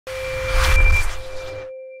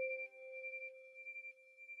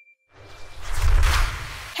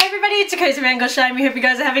it's your Cozy Mango Shime. We hope you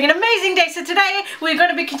guys are having an amazing day. So today we're going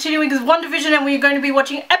to be continuing with WandaVision and we're going to be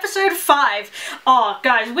watching episode 5. Oh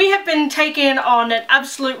guys, we have been taken on an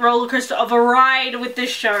absolute roller coaster of a ride with this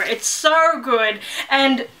show. It's so good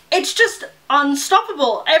and it's just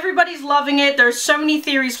unstoppable. Everybody's loving it. There's so many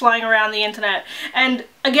theories flying around the internet. And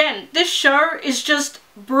again, this show is just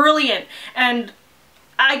brilliant and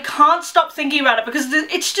I can't stop thinking about it because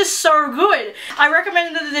it's just so good. I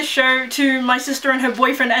recommended this show to my sister and her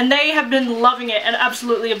boyfriend and they have been loving it and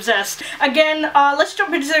absolutely obsessed. Again, let's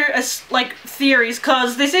jump into theories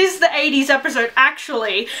because this is the 80s episode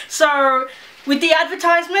actually. So with the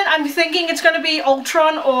advertisement, I'm thinking it's going to be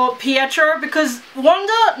Ultron or Pietro because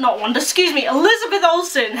Elizabeth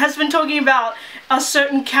Olsen has been talking about a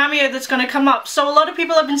certain cameo that's going to come up. So a lot of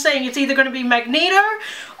people have been saying it's either going to be Magneto,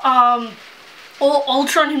 or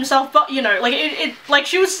Ultron himself, but you know, like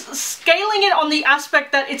she was scaling it on the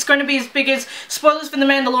aspect that it's going to be as big as, spoilers for The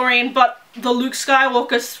Mandalorian, but the Luke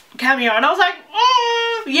Skywalker's cameo, and I was like,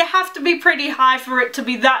 you have to be pretty high for it to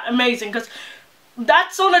be that amazing, because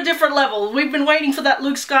that's on a different level. We've been waiting for that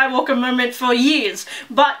Luke Skywalker moment for years,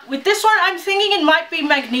 but with this one, I'm thinking it might be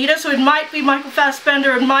Magneto, so it might be Michael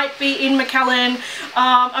Fassbender, it might be Ian McKellen.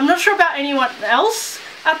 I'm not sure about anyone else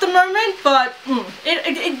at the moment, but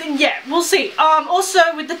yeah, we'll see. Also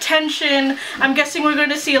with the tension, I'm guessing we're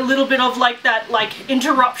going to see a little bit of that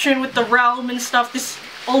interruption with the realm and stuff, this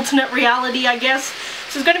alternate reality, I guess.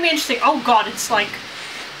 So it's going to be interesting. Oh god, it's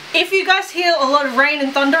if you guys hear a lot of rain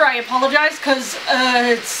and thunder, I apologize because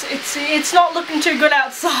it's not looking too good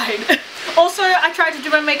outside. Also, I tried to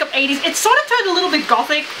do my makeup 80s. It sort of turned a little bit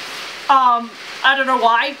gothic. I don't know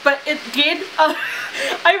why, but it did.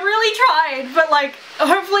 I really tried, but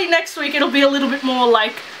hopefully next week it'll be a little bit more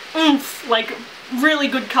oomph, really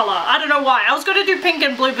good color. I don't know why. I was gonna do pink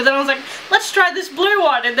and blue, but then I was like, let's try this blue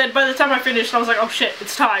one, and then by the time I finished, I was like, oh shit,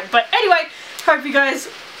 it's time. But anyway, hope you guys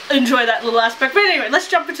enjoy that little aspect. But anyway, let's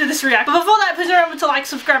jump into this reaction. But before that, please remember to like,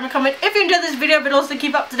 subscribe, and comment if you enjoyed this video, but also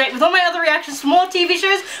keep up to date with all my other reactions to more TV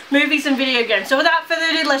shows, movies, and video games. So without further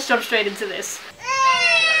ado, let's jump straight into this.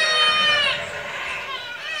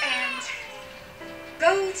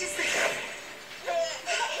 Go to sleep.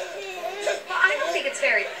 Well, I don't think it's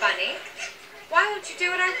very funny. Why won't you do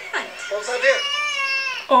what I want? What was I doing?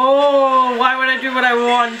 Oh, why would I do what I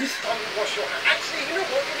want? Wash your hands. Actually, you know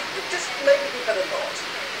what? Just maybe we better not.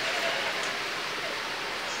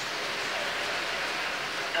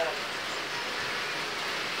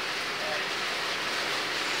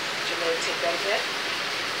 Did you know to take that yet?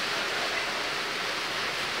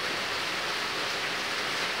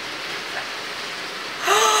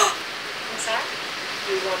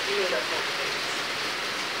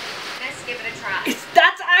 Let's give it a try.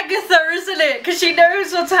 That's Agatha, isn't it? Because she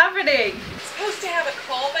knows what's happening. It's supposed to have a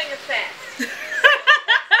calming effect.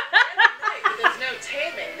 There's no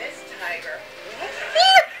taming this tiger.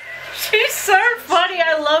 She's so funny.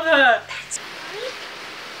 I love her.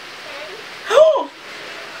 Oh!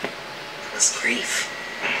 It's grief.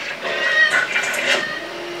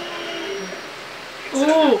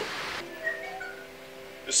 Ooh.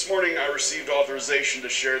 This morning I received authorization to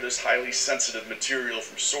share this highly sensitive material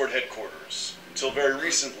from Sword Headquarters. Until very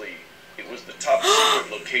recently, it was the top secret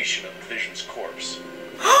location of the Vision's corpse.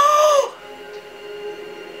 Oh,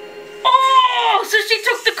 so she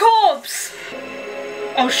took the corpse!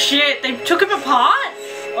 Oh shit, they took him apart?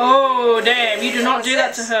 Oh damn, you do not do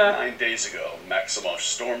that to her. 9 days ago, Maximoff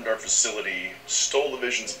stormed our facility, stole the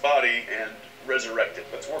Vision's body, and resurrected.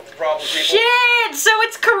 Let's work the problem, people. Shit, so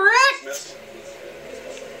it's correct! Dismissed.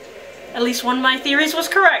 At least one of my theories was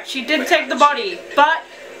correct. She did take the body, but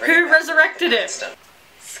who resurrected it?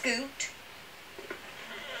 Scoot.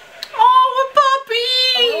 Oh, a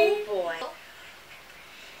puppy! Oh boy.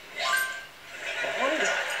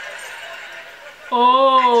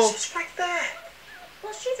 Oh. Just like that.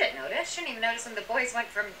 Well, she didn't notice. She didn't even notice when the boys went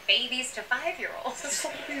from babies to 5-year-olds. That's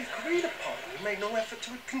what we agreed upon. You made no effort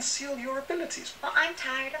to conceal your abilities. Well, I'm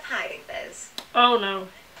tired of hiding, Biz. Oh no.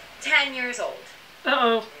 10 years old.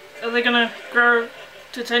 Uh-oh. Are they gonna grow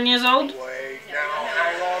to 10 years old? Wait, now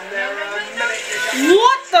hang on there a minute.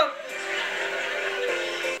 What the?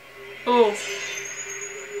 Oh.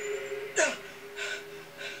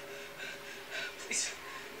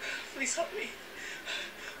 Please help me.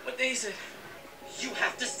 What day is it? You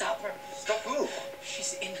have to stop her. Stop who?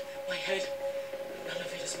 She's in my head. None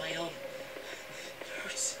of it is my own. It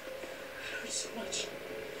hurts. It hurts so much.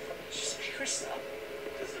 Just make her stop.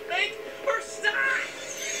 Just make her stop.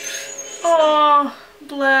 Oh,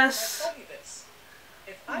 bless. I told you this.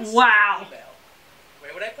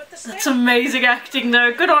 the stairs. That's amazing acting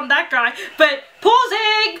though. Good on that guy. But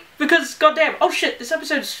pausing! Because goddamn. Oh shit, this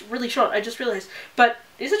episode's really short. I just realized. But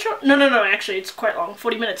is it short? No, actually it's quite long.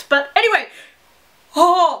 40 minutes. But anyway.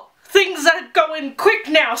 Oh! Things are going quick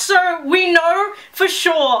now. So we know for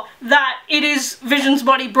sure that it is Vision's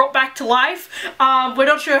body brought back to life. We're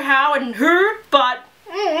not sure how and who, but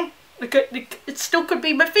it still could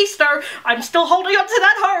be Mephisto. I'm still holding on to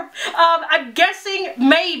that hope. I'm guessing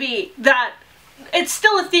maybe that it's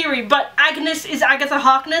still a theory, but Agnes is Agatha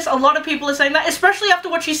Harkness. A lot of people are saying that, especially after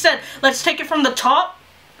what she said. Let's take it from the top.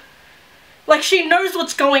 Like, she knows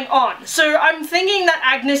what's going on. So I'm thinking that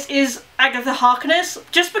Agnes is Agatha Harkness,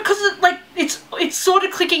 just because it's sort of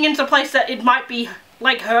clicking into place that it might be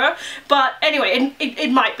like her. But anyway,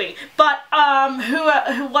 it might be. But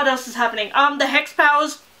what else is happening? The hex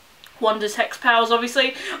powers. Wanda's hex powers,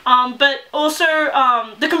 obviously, but also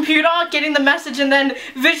the computer getting the message, and then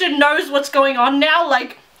Vision knows what's going on now,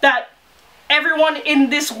 like that everyone in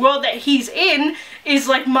this world that he's in is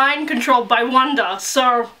like mind controlled by Wanda.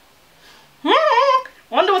 So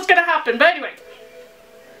wonder what's gonna happen. But anyway,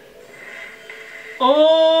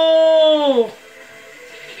 oh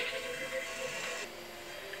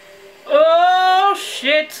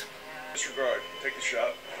shit! Disregard. Take the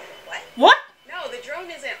shot. What? No, the drone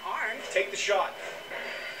isn't armed. Take the shot.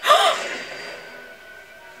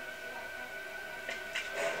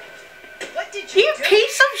 What did you You do?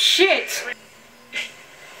 piece of shit!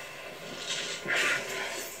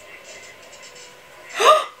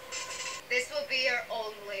 This will be your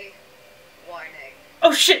only warning.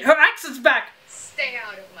 Oh shit, her accent's back! Stay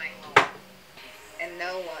out of my home. And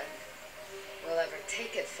no one will ever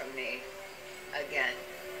take it from me again.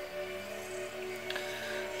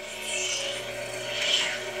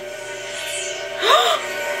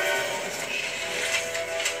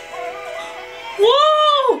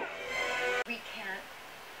 Whoa! We can't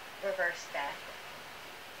reverse death,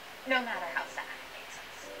 no matter how sad it makes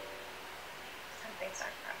us. Some things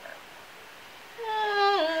are forever.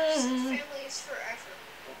 Family is forever.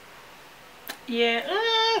 Yeah,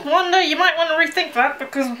 Wanda, you might want to rethink that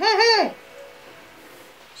because He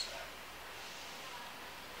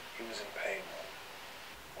was in pain.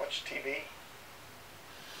 Watch TV.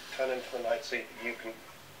 Turn into the night so that you can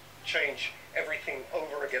change everything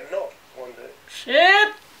over again. No, Wanda.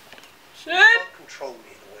 shit! You can't control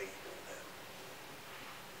me the way you do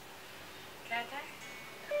now. Can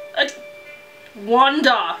I?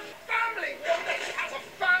 Wanda. Family! Wanda has a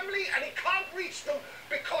family and he can't reach them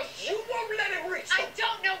because you won't let him reach them. I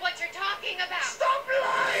don't know what you're talking about. Stop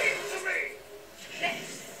lying to me!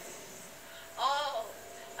 This, all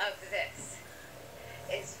of this,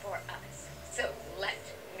 is for us. So let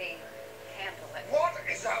me handle it. What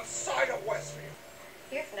is outside of Westview?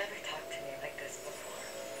 You've never talked to me like this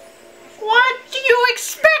before. What do you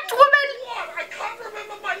expect, woman? What? I can't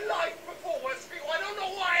remember my life before Westview. I don't know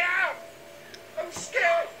who I am. I'm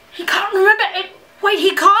scared. He can't remember it. Wait,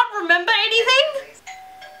 he can't remember anything?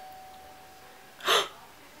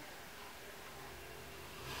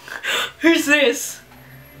 Who's this?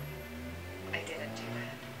 I didn't do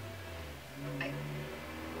that.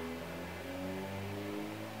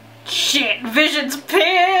 Shit, Vision's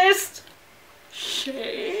pissed.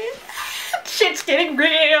 Shit. Shit's getting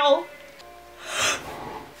real.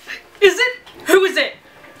 Is it? Who is it?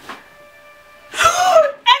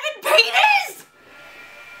 Evan Peters?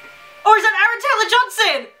 Or is it Aaron Taylor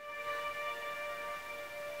Johnson?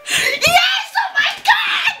 Yes! Oh my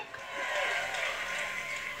god!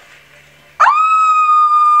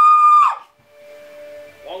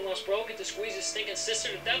 Long lost bro, get to squeeze his stinking sister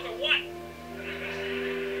to death or what?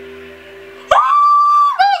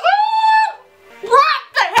 What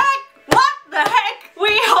the heck? What the heck?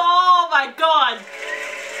 Oh my god.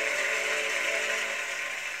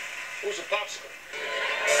 Who's a popsicle?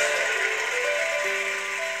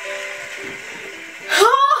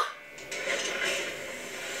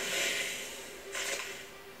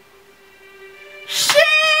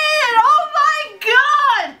 Shit! Oh my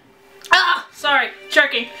god! Ah, sorry,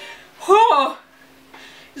 choking. Oh.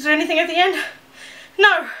 Is there anything at the end?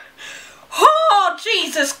 No. Oh,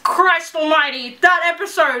 Jesus Christ almighty. That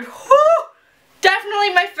episode. Whew, definitely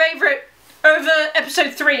my favorite over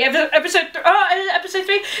episode 3. Episode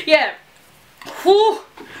 3? Yeah. Whew.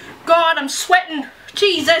 God, I'm sweating.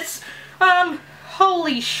 Jesus.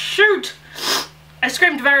 Holy shoot. I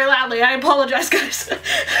screamed very loudly. I apologize, guys.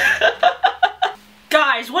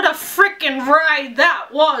 Guys, what a freaking ride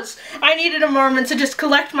that was. I needed a moment to just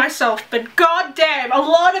collect myself, but goddamn, a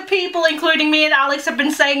lot of people, including me and Alex, have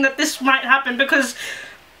been saying that this might happen because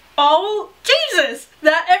Oh, Jesus!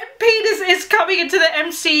 That Evan Peters is coming into the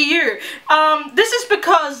MCU. This is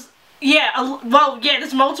because,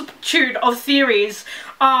 there's multitude of theories.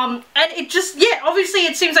 And it just, obviously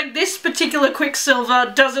it seems like this particular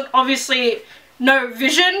Quicksilver doesn't obviously know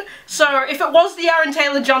Vision. So if it was the Aaron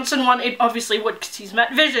Taylor Johnson one, it obviously would, because he's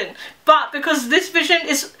met Vision. But because this Vision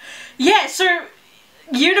is, so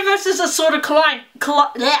universes are sort of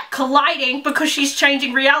colliding because she's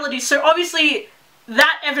changing reality. So obviously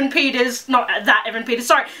that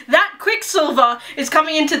Quicksilver is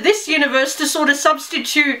coming into this universe to sort of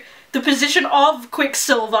substitute the position of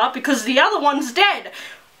Quicksilver because the other one's dead.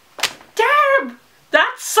 Damn!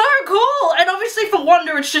 That's so cool! And obviously for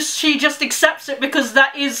Wanda, it's just, she just accepts it because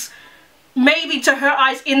that is, maybe to her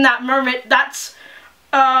eyes in that moment, that's,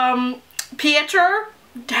 Pietro?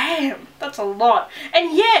 Damn, that's a lot.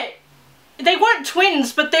 And yeah, they weren't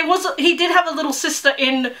twins, but he did have a little sister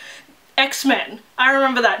in X-Men. I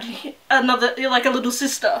remember that. Like a little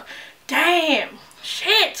sister. Damn.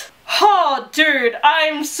 Shit. Oh, dude,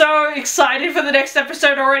 I'm so excited for the next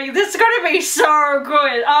episode already. This is gonna be so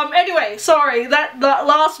good. Anyway, sorry, that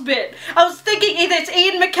last bit. I was thinking either it's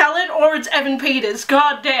Ian McKellen or it's Evan Peters.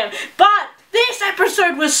 God damn. But this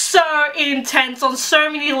episode was so intense on so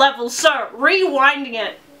many levels. So, rewinding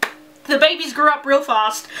it. The babies grew up real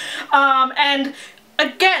fast. And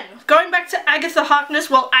again, going back to Agatha Harkness,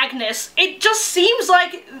 well, Agnes, it just seems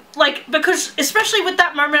like, because, especially with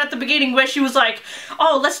that moment at the beginning where she was like,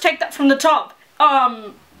 oh, let's take that from the top.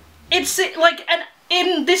 It's like, and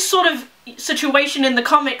in this sort of situation in the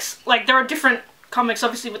comics, like, there are different comics,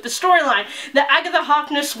 obviously, with the storyline, that Agatha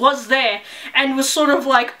Harkness was there and was sort of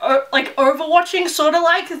like overwatching, sort of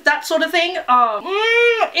like that sort of thing.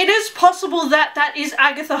 It is possible that that is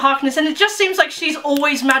Agatha Harkness, and it just seems like she's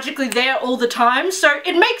always magically there all the time, so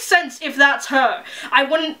it makes sense if that's her. I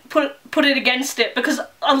wouldn't put it against it, because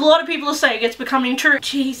a lot of people are saying it's becoming true.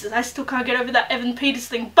 Jesus, I still can't get over that Evan Peters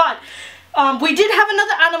thing, but we did have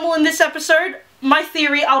another animal in this episode. My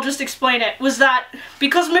theory, I'll just explain it, was that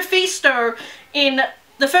because Mephisto in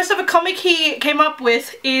the first ever comic he came up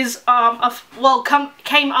with is,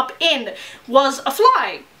 came up in, was a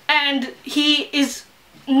fly. And he is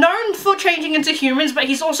known for changing into humans, but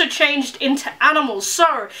he's also changed into animals.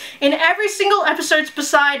 So, in every single episode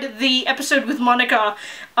beside the episode with Monica,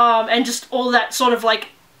 and just all that sort of like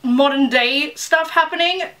modern day stuff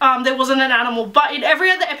happening, there wasn't an animal, but in every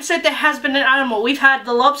other episode there has been an animal. We've had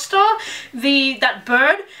the lobster, that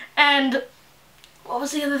bird, and what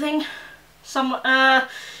was the other thing? The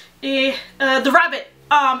rabbit.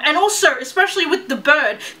 And also, especially with the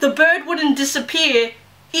bird wouldn't disappear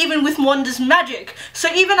even with Wanda's magic.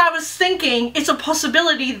 So even I was thinking it's a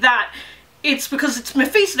possibility that it's because it's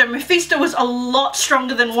Mephisto. Mephisto was a lot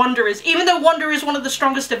stronger than Wanda is. Even though Wanda is one of the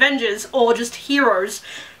strongest Avengers, or just heroes,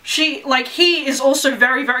 he is also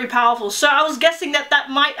very, very powerful. So I was guessing that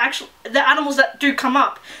might actually, the animals that do come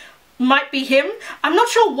up might be him. I'm not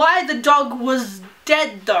sure why the dog was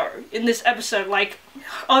dead though in this episode. Like,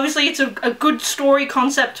 obviously it's a good story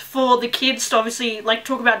concept for the kids to obviously like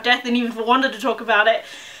talk about death, and even for Wanda to talk about it.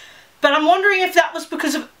 But I'm wondering if that was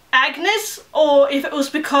because of Agnes, or if it was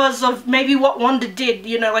because of maybe what Wanda did,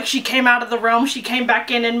 you know, like she came out of the realm, she came back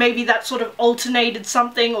in, and maybe that sort of alternated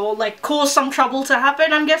something, or like caused some trouble to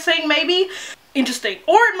happen, I'm guessing, maybe. Interesting.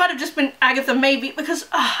 Or it might have just been Agatha, maybe, because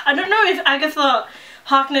I don't know if Agatha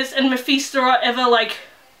Harkness and Mephisto are ever like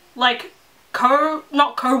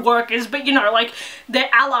not co-workers, but you know, like, they're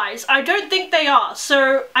allies. I don't think they are,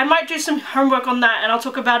 so I might do some homework on that, and I'll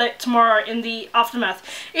talk about it tomorrow in the Aftermath.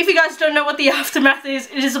 If you guys don't know what the Aftermath is,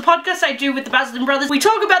 it is a podcast I do with the Basildon brothers. We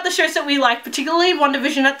talk about the shows that we like, particularly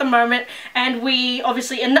WandaVision at the moment, and we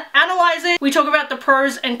obviously analyze it. We talk about the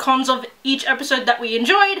pros and cons of each episode that we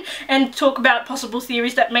enjoyed, and talk about possible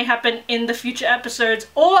theories that may happen in the future episodes,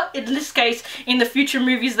 or in this case, in the future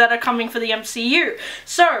movies that are coming for the MCU.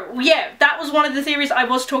 So, yeah, that was one of the theories I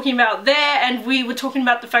was talking about there, and we were talking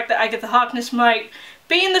about the fact that Agatha Harkness might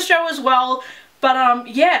be in the show as well. But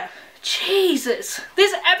yeah, Jesus,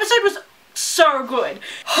 this episode was so good.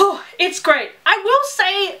 It's great. I will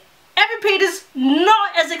say Evan Peters not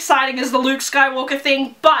as exciting as the Luke Skywalker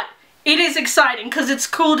thing, but it is exciting because it's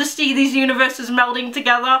cool to see these universes melding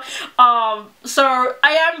together. So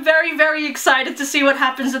I am very, very excited to see what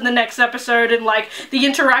happens in the next episode, and like the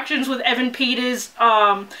interactions with Evan Peters'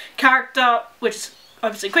 character, which is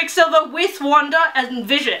obviously Quicksilver, with Wanda and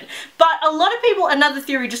Vision. But a lot of people, another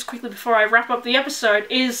theory just quickly before I wrap up the episode,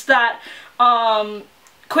 is that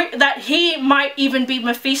that he might even be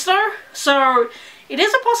Mephisto. So it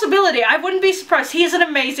is a possibility. I wouldn't be surprised. He is an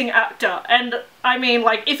amazing actor, and I mean,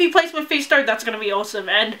 like, if he plays Mephisto, that's gonna be awesome,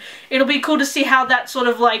 and it'll be cool to see how that sort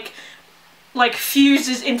of like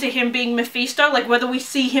fuses into him being Mephisto, like whether we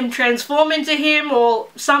see him transform into him or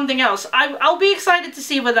something else. I'll be excited to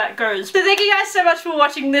see where that goes. So thank you guys so much for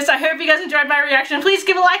watching this. I hope you guys enjoyed my reaction. Please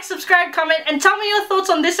give a like, subscribe, comment, and tell me your thoughts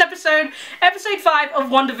on this episode, episode 5 of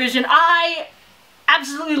WandaVision. I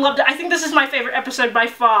absolutely loved it. I think this is my favorite episode by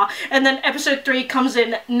far, and then episode 3 comes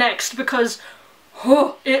in next because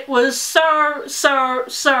it was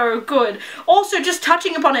so good. Also, just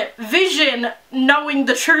touching upon it, Vision knowing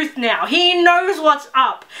the truth now. He knows what's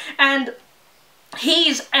up, and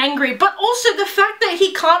he's angry, but also the fact that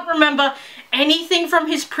he can't remember anything from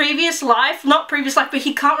his previous life, not previous life, but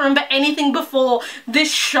he can't remember anything before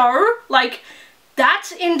this show, like,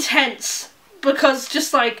 that's intense, because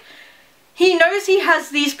just like, he knows he has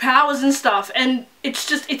these powers and stuff, and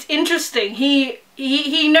it's interesting.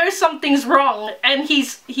 He knows something's wrong, and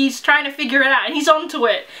he's trying to figure it out, and he's onto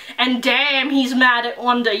it. And damn, he's mad at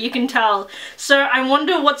Wanda, you can tell. So I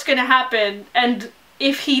wonder what's gonna happen, and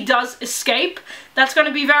if he does escape, that's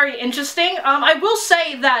gonna be very interesting. I will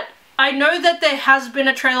say that I know that there has been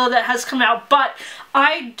a trailer that has come out, but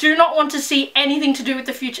I do not want to see anything to do with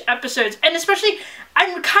the future episodes, and especially,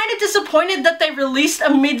 I'm kind of disappointed that they released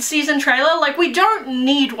a mid-season trailer. Like, we don't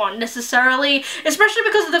need one necessarily, especially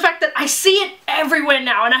because of the fact that I see it everywhere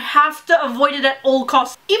now and I have to avoid it at all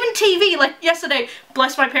costs. Even TV, like yesterday,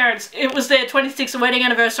 bless my parents, it was their 26th wedding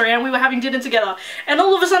anniversary and we were having dinner together, and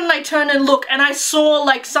all of a sudden I turn and look and I saw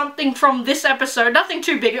like something from this episode, nothing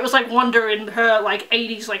too big, it was like Wanda in her like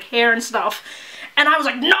 80s like hair and stuff. And I was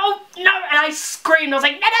like, no, and I screamed, I was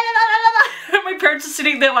like, no. And my parents are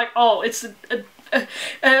sitting there like, oh, it's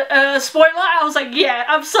a spoiler? I was like, yeah,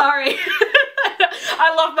 I'm sorry.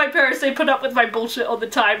 I love my parents, they put up with my bullshit all the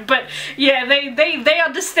time, but yeah, they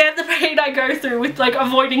understand the pain I go through with like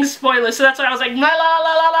avoiding spoilers, so that's why I was like,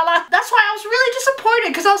 la. That's why I was really disappointed,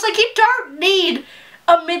 because I was like, you don't need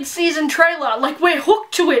a mid-season trailer, like, we're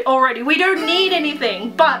hooked to it already, we don't need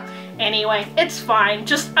anything. But anyway, it's fine.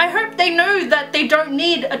 Just, I hope they know that they don't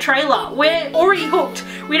need a trailer. We're already hooked.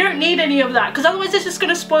 We don't need any of that, because otherwise it's just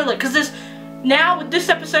gonna spoil it, because there's, now with this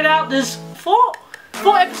episode out, there's four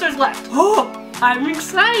episodes left. Oh, I'm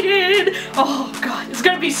excited. Oh god, it's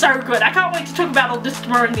gonna be so good. I can't wait to talk about all this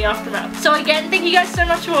tomorrow in the aftermath. So again, thank you guys so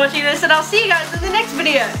much for watching this, and I'll see you guys in the next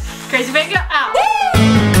video. Crazy Finger out.